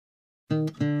Well,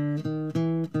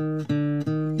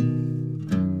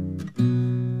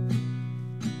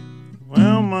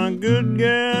 my good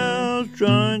gal's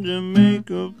trying to make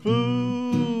a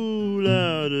fool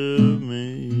out of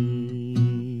me.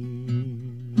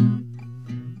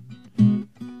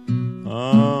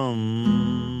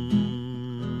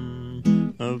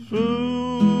 A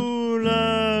fool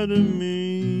out of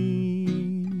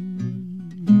me.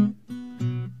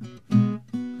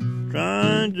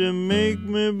 Trying to make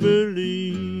me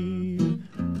believe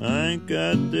I ain't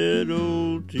got that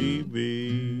old TB.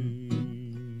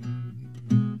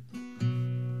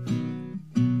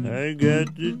 I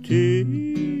got the TB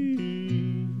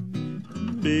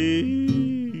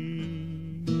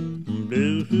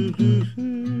blues.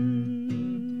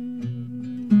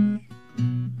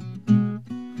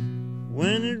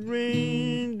 When it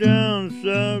rained down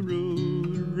sorrow,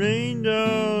 it rained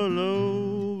all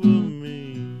over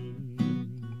me.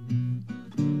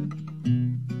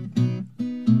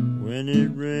 When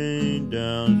it rained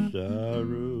down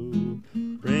sorrow,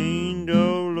 rained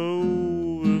all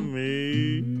over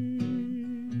me.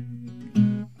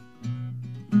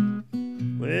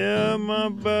 Well, my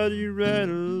body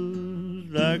rattles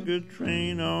like a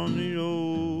train on the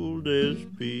old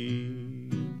SP.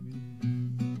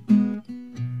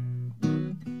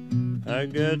 I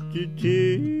got the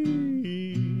TB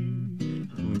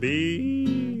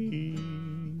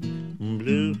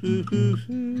blues.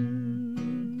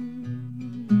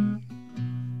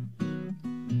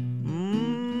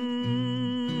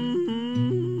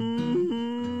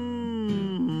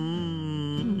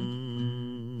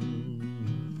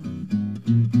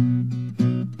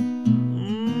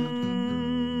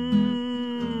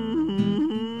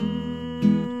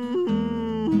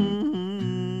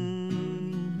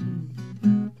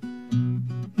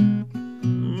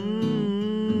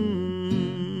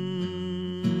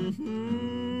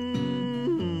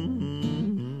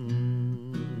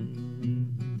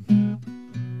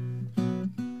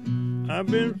 I've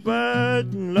been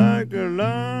fighting like a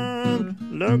lion,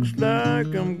 looks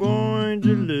like I'm going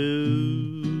to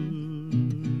lose.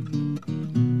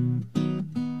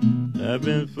 I've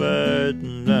been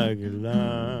fighting like a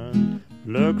lion,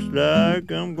 looks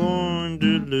like I'm going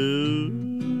to lose.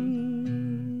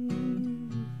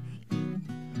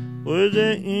 Well,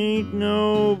 there ain't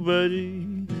nobody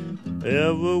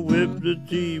ever whipped the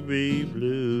TB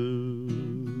blues.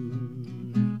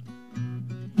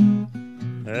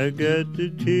 I got the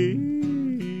TB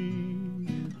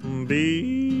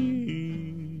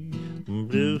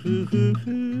blues.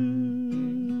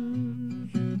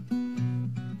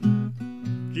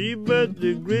 Gee, but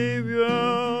the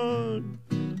graveyard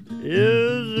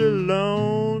is a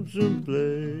lonesome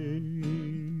place.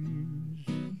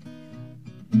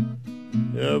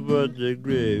 Yeah, but the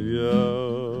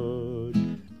graveyard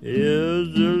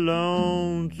is a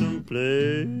lonesome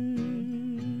place.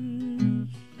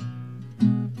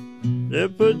 They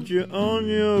put you on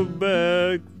your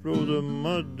back, throw the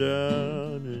mud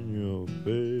down in your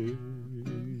face.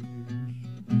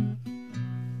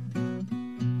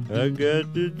 I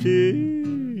got the TB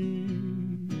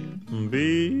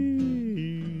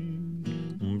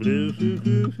blues.